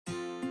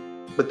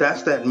But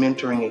that's that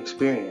mentoring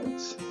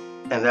experience.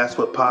 And that's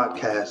what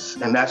podcasts,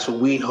 and that's what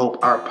we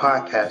hope our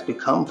podcast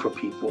become for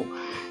people,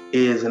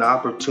 is an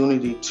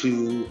opportunity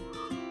to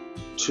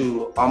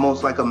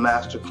almost like a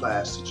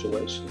masterclass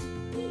situation.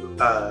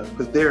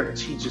 Because there are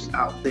teachers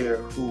out there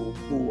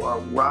who are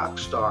rock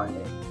starring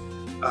it,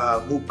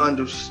 who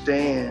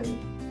understand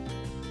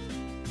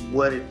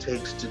what it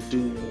takes to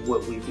do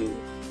what we do.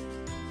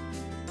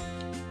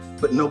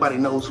 But nobody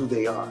knows who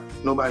they are.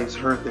 Nobody's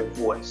heard their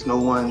voice. No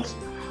one's,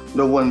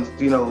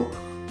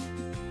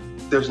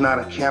 there's not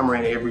a camera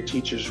in every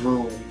teacher's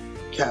room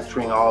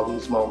capturing all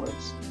these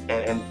moments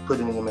and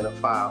putting them in a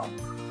file.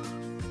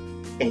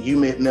 And you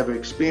may have never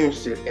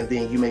experienced it, and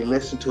then you may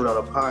listen to it on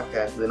a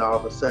podcast, and then all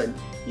of a sudden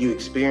you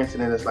experience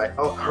it, and it's like,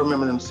 oh, I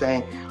remember them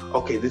saying,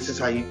 okay, this is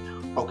how you,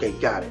 okay,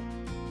 got it.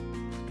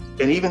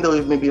 And even though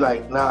it may be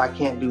like, no, I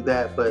can't do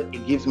that, but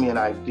it gives me an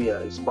idea.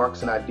 It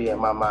sparks an idea in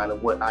my mind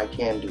of what I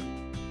can do.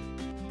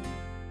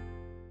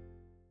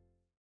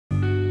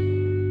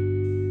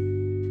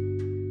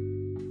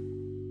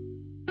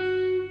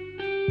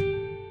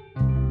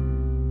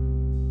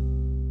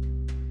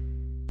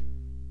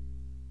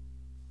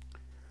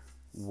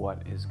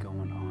 What is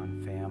going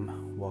on,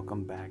 fam?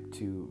 Welcome back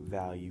to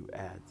Value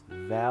Adds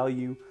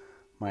Value.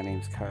 My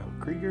name's Kyle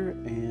Krieger,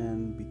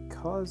 and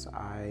because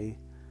I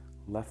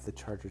left the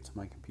charger to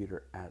my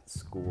computer at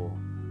school,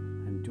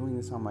 I'm doing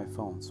this on my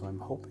phone, so I'm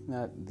hoping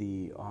that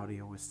the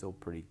audio is still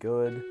pretty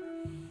good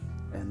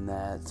and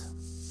that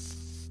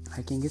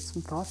I can get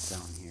some thoughts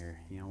down here.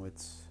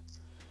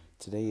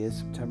 Today is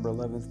September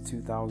 11th,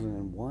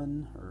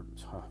 2001,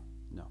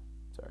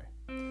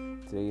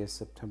 Today is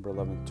September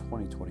 11th,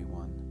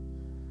 2021.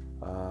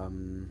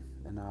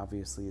 And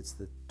obviously it's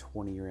the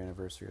 20-year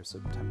anniversary of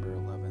September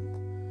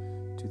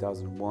 11th,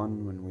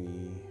 2001, when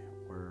we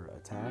were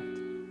attacked.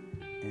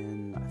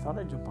 And I thought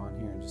I'd jump on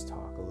here and just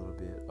talk a little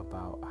bit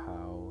about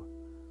how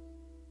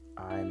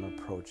I'm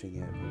approaching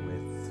it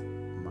with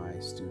my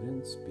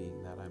students,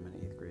 being that I'm an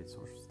 8th grade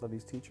social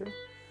studies teacher,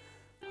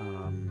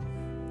 and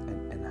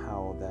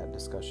how that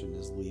discussion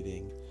is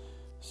leading.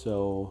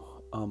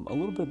 So a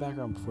little bit of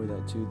background before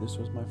that too. This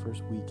was my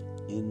first week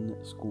in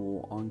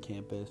school on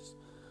campus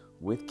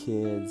with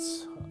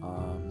kids,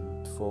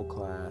 full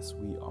class.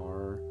 We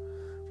are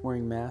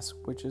wearing masks,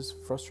 which is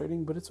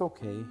frustrating, but it's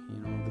okay.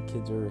 The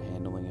kids are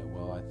handling it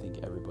well. I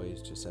think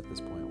everybody's just at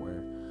this point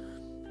where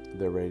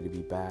they're ready to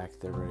be back.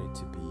 They're ready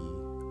to be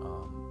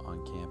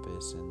on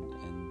campus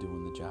and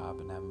doing the job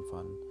and having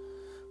fun.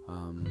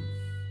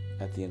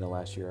 At the end of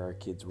last year, our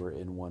kids were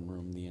in one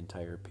room the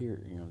entire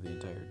the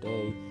entire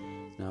day.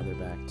 Now they're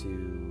back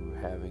to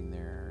having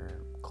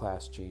their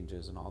class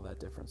changes and all that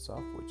different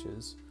stuff, which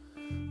is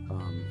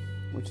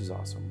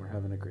awesome. We're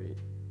having a great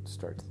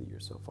start to the year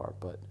so far,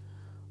 but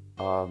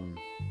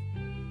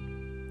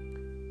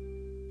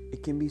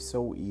it can be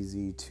so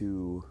easy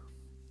to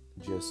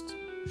just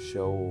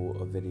show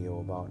a video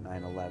about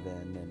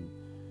 9/11 and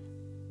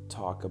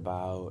talk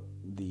about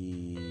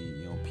the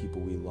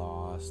people we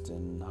lost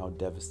and how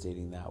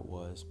devastating that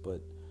was.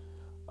 But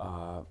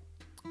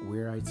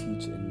where I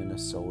teach in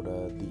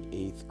Minnesota, the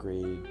 8th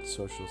grade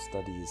social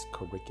studies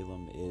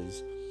curriculum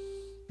is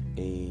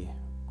a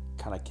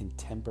kind of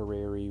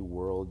contemporary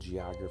world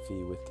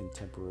geography with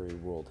contemporary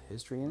world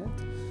history in it.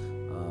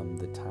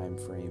 The time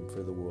frame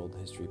for the world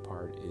history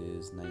part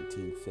is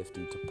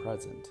 1950 to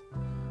present.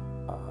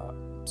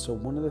 So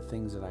one of the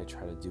things that I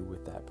try to do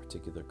with that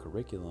particular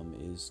curriculum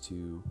is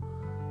to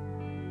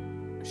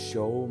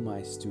show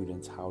my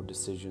students how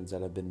decisions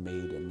that have been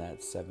made in that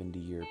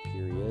 70-year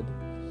period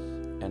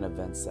and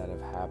events that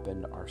have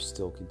happened are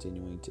still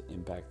continuing to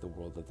impact the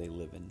world that they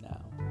live in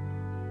now.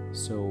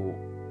 So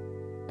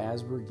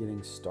as we're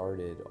getting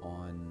started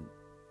on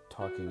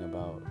talking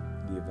about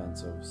the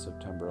events of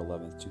September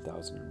 11th,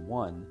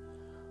 2001,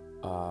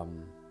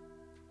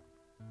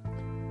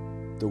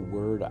 the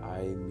word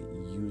I'm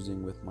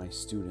using with my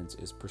students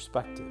is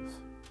perspective.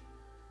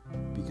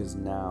 Because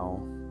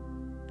now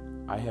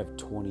I have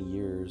 20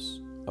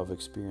 years of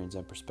experience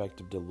and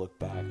perspective to look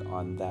back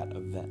on that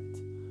event.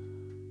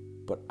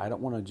 But I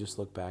don't want to just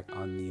look back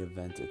on the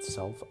event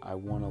itself. I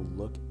want to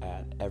look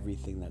at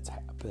everything that's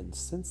happened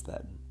since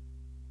then.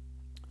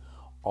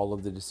 All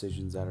of the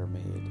decisions that are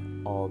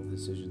made, all of the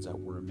decisions that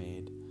were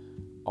made,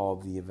 all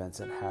of the events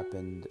that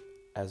happened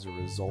as a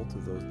result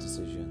of those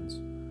decisions,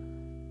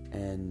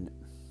 and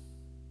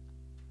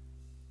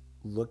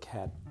look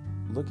at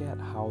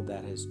how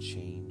that has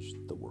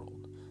changed the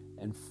world.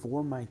 And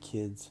for my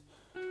kids,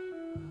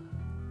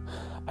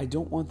 I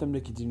don't want them to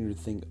continue to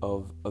think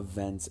of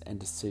events and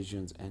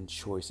decisions and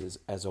choices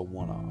as a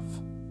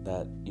one-off,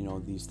 that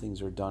these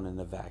things are done in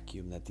a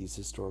vacuum, that these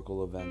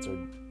historical events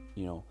are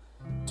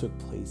took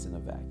place in a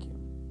vacuum.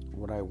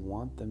 What I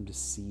want them to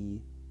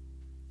see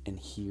and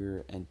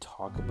hear and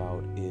talk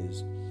about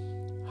is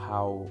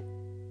how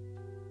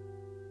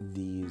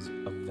these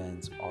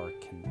events are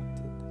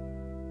connected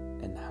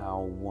and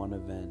how one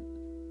event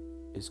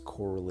is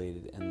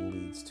correlated and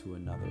leads to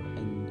another.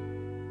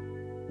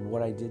 And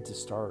what I did to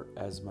start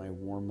as my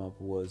warm-up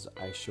was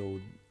I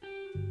showed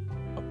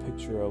a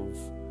picture of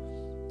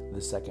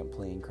the second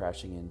plane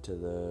crashing into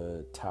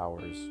the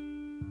towers,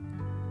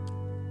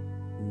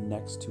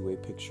 next to a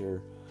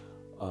picture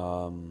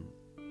of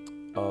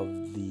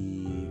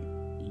the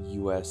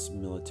U.S.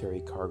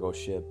 military cargo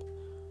ship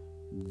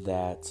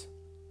that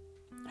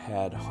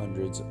had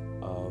hundreds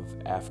of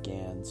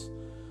Afghan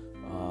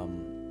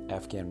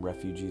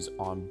refugees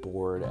on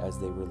board as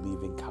they were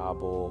leaving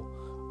Kabul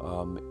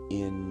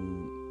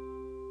in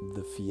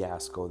the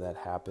fiasco that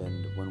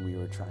happened when we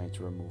were trying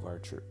to remove our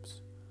troops.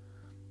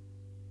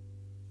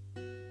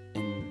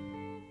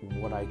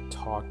 And what I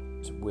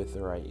talked with,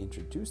 or I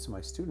introduced to my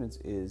students,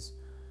 is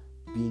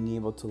being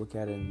able to look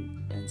at it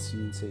and see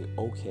and say,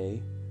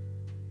 okay,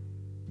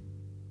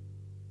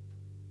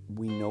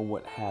 we know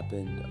what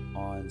happened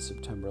on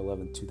September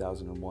 11th,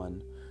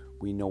 2001.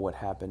 We know what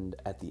happened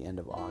at the end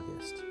of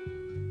August.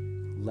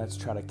 Let's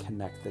try to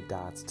connect the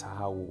dots to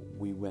how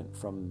we went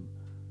from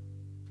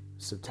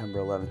September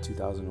 11th,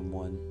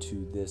 2001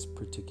 to this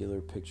particular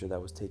picture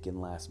that was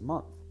taken last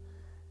month.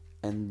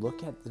 And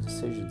look at the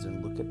decisions,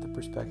 and look at the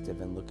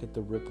perspective, and look at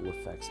the ripple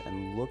effects,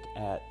 and look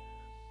at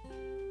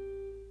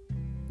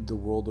the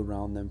world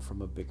around them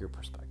from a bigger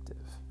perspective.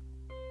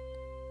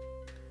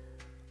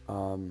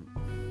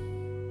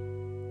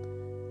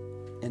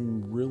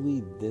 And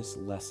really, this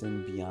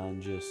lesson,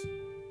 beyond just,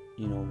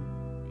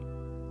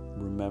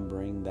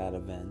 remembering that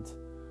event,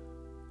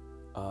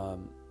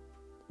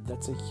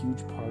 that's a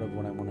huge part of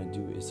what I want to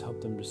do, is help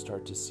them to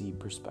start to see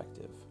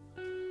perspective.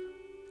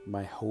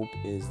 My hope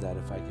is that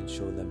if I can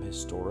show them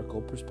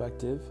historical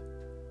perspective,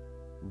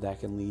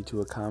 that can lead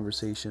to a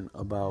conversation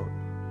about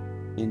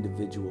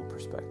individual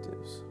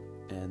perspectives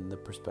and the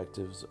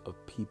perspectives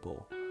of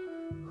people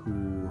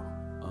who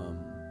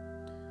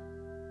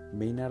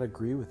may not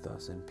agree with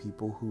us, and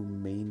people who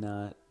may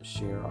not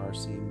share our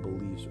same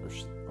beliefs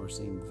or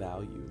same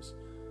values,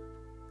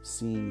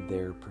 seeing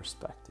their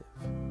perspective.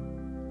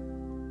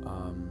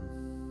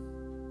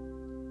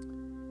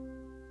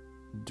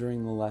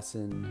 During the lesson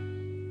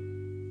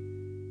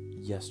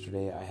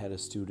yesterday, I had a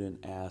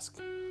student ask,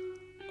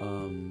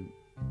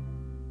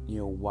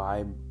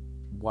 why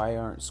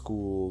aren't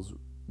schools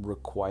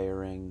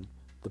requiring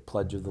the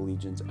Pledge of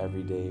Allegiance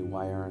every day?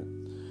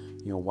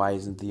 Why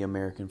isn't the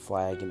American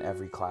flag in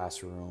every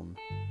classroom?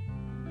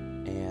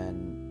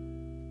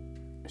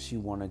 And she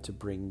wanted to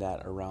bring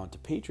that around to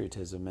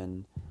patriotism,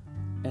 and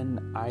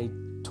I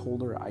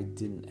told her I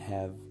didn't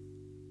have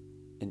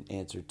an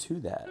answer to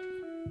that,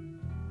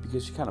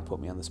 because she kind of put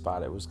me on the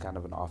spot. It was kind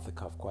of an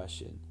off-the-cuff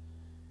question.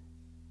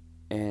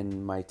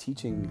 And my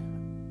teaching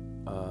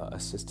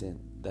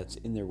assistant that's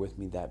in there with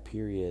me that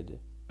period,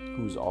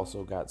 who's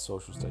also got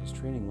social studies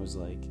training, was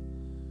like,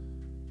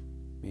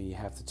 man, you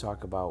have to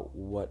talk about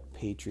what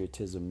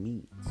patriotism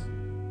means.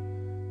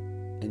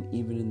 And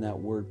even in that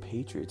word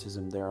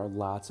patriotism, there are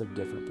lots of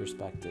different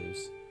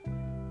perspectives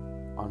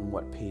on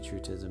what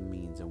patriotism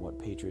means and what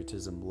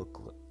patriotism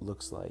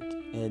looks like.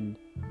 And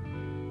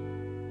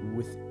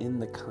within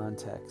the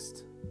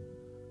context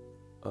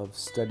of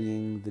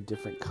studying the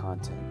different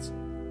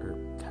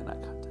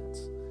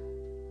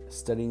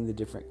studying the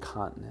different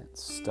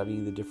continents,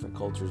 studying the different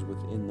cultures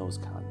within those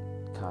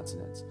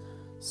continents,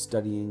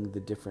 studying the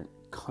different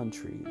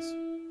countries,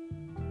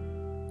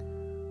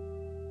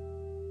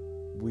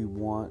 we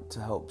want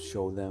to help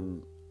show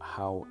them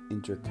how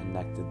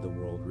interconnected the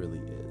world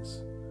really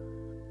is.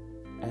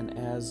 And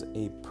as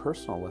a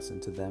personal lesson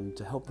to them,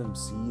 to help them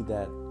see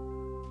that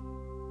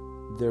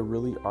there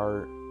really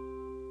are,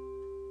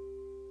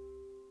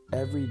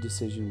 every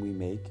decision we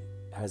make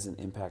has an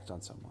impact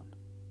on someone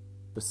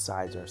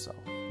besides ourselves.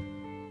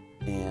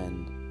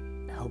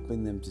 And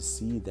helping them to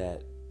see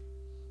that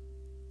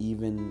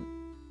even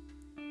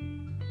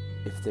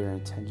if their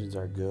intentions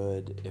are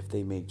good, if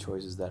they make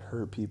choices that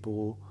hurt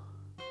people,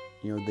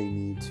 they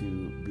need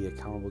to be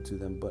accountable to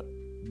them.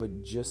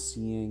 But just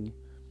seeing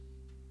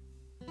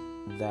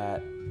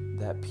that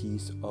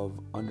piece of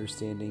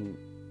understanding,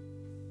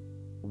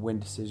 when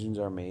decisions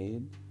are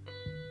made,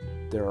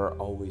 there are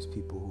always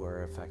people who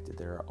are affected.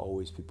 There are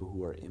always people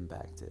who are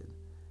impacted.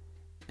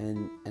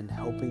 And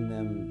helping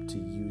them to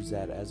use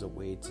that as a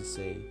way to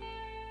say,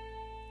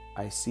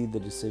 I see the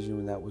decision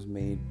when that was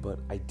made, but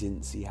I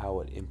didn't see how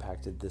it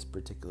impacted this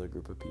particular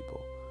group of people.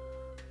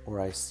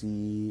 Or I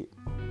see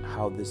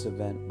how this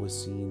event was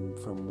seen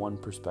from one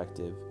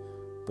perspective,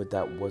 but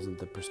that wasn't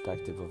the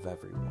perspective of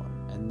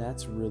everyone. And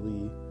that's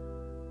really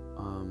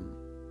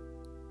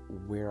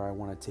where I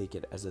want to take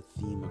it as a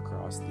theme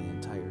across the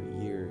entire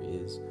year,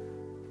 is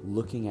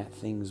looking at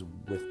things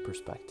with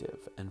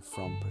perspective and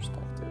from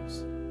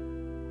perspectives,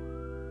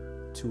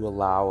 to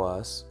allow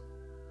us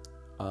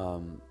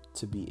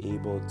to be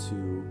able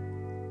to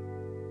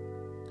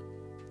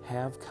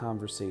have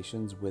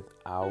conversations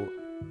without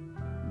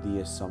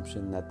the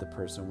assumption that the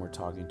person we're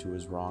talking to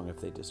is wrong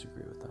if they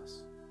disagree with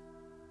us.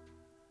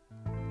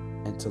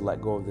 And to let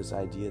go of this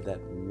idea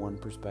that one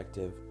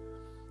perspective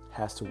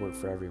has to work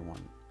for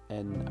everyone.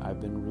 And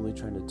I've been really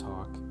trying to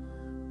talk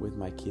with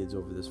my kids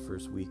over this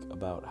first week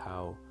about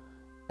how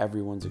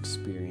everyone's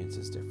experience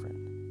is different.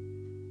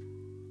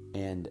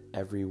 And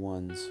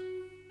everyone's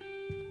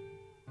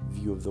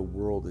view of the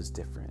world is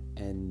different.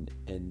 And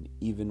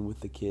even with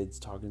the kids,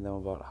 talking to them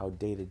about how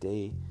day to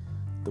day,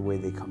 the way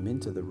they come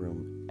into the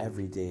room,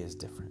 every day is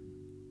different.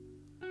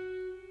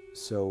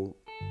 So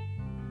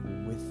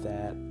with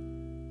that,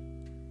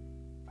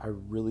 I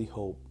really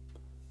hope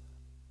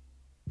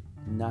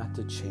not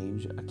to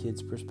change a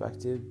kid's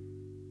perspective,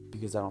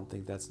 because I don't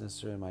think that's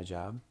necessarily my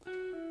job.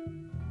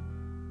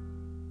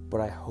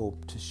 But I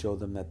hope to show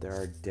them that there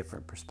are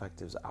different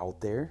perspectives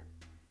out there.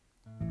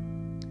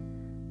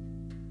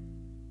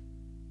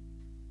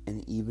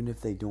 And even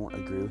if they don't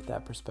agree with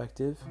that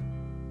perspective,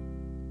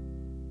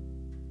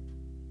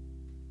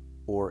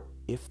 or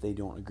if they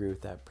don't agree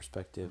with that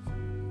perspective,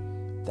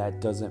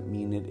 that doesn't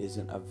mean it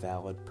isn't a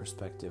valid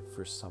perspective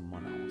for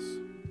someone else.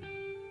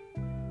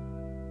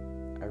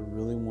 I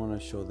really want to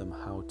show them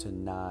how to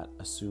not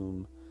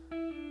assume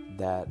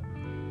that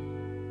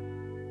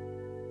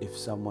if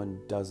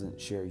someone doesn't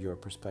share your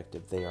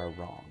perspective, they are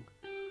wrong.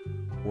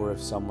 Or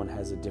if someone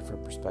has a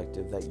different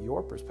perspective, that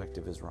your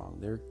perspective is wrong.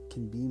 There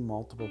can be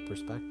multiple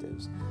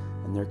perspectives,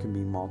 and there can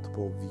be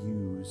multiple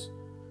views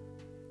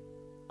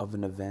of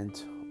an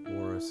event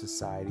or a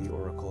society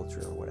or a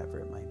culture or whatever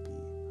it might be.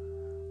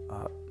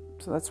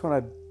 So that's what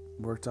I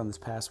worked on this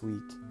past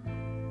week.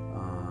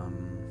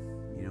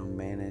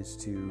 Managed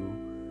to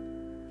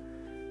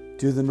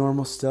do the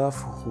normal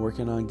stuff,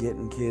 working on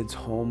getting kids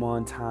home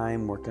on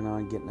time, working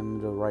on getting them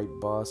to the right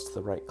bus, to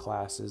the right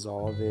classes,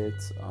 all of it.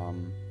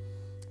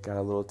 Got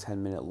a little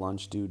 10-minute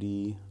lunch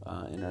duty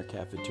in our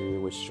cafeteria,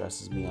 which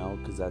stresses me out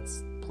because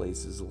that's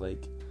places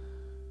like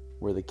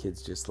where the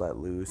kids just let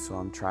loose. So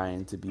I'm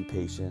trying to be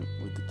patient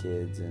with the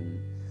kids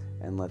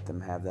and let them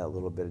have that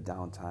little bit of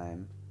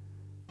downtime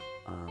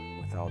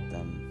without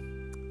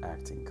them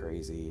acting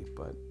crazy.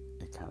 But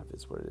it kind of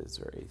is what it is.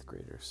 They're 8th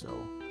graders. So,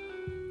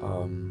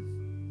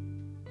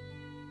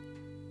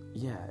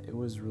 it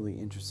was really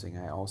interesting.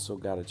 I also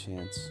got a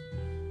chance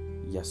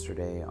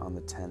yesterday on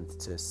the 10th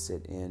to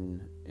sit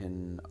in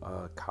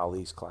a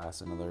colleague's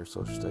class, another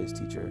social studies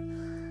teacher.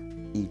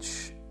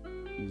 Each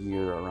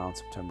year around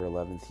September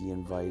 11th, he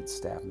invites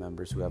staff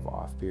members who have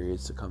off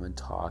periods to come and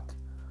talk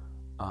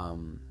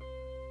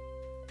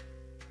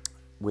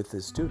with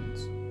his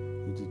students.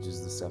 He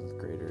teaches the 7th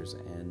graders,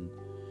 and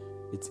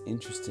it's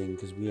interesting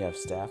because we have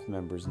staff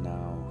members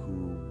now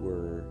who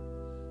were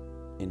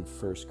in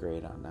 1st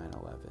grade on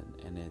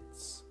 9/11, and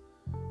it's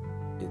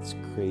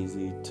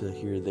crazy to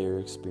hear their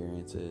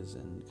experiences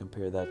and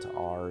compare that to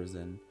ours,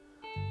 and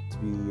to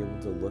be able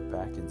to look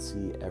back and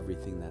see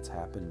everything that's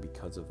happened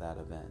because of that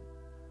event.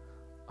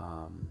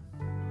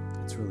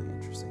 It's really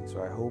interesting.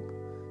 So I hope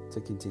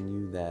to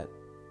continue that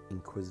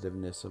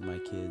inquisitiveness of my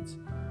kids,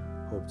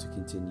 hope to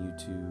continue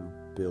to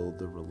build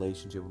the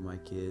relationship with my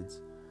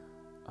kids,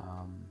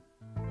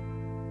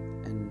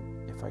 and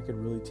if I could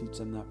really teach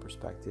them that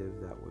perspective,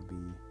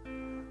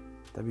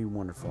 that'd be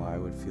wonderful. I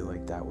would feel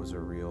like that was a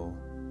real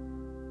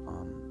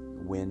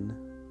win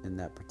in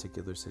that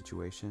particular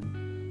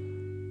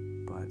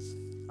situation. But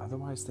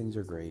otherwise, things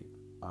are great.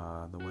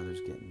 The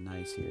weather's getting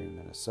nice here in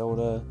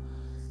Minnesota.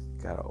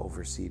 Got to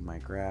overseed my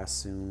grass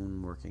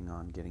soon, working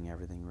on getting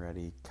everything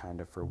ready kind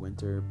of for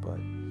winter,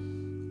 but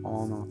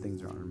all in all,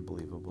 things are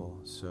unbelievable.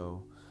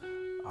 So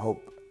I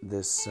hope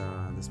this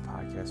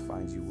podcast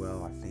finds you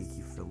well. I thank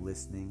you for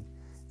listening.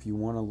 If you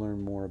want to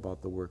learn more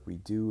about the work we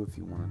do, if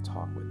you want to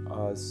talk with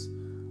us,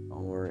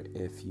 or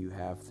if you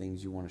have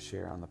things you want to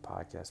share on the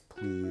podcast,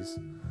 please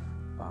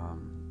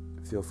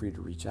feel free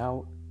to reach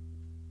out.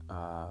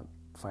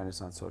 Find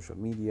us on social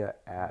media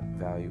at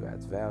Value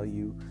Adds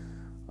Value.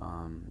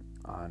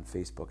 On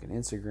Facebook and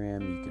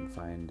Instagram. You can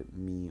find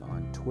me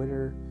on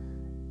Twitter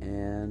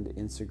and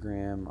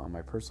Instagram on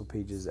my personal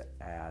pages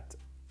at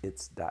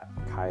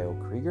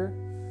it's.KyleKrieger.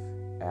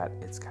 At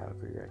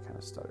it's.KyleKrieger. I kind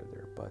of stuttered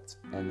there,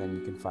 and then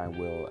you can find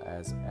Will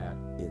as at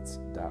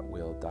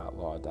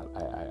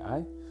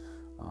it's.will.law.iii.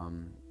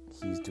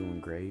 He's doing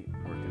great,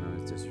 working on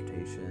his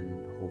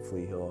dissertation.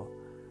 Hopefully he'll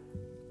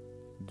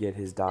get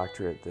his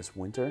doctorate this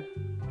winter,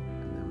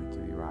 and then we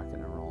can be rocking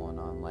and rolling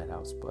on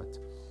Lighthouse. But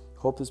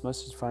hope this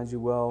message finds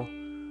you well.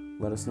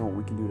 Let us know what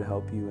we can do to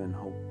help you, and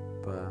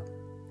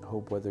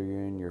hope whether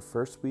you're in your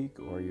 1st week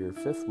or your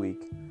 5th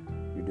week,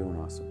 you're doing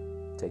awesome.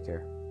 Take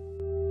care.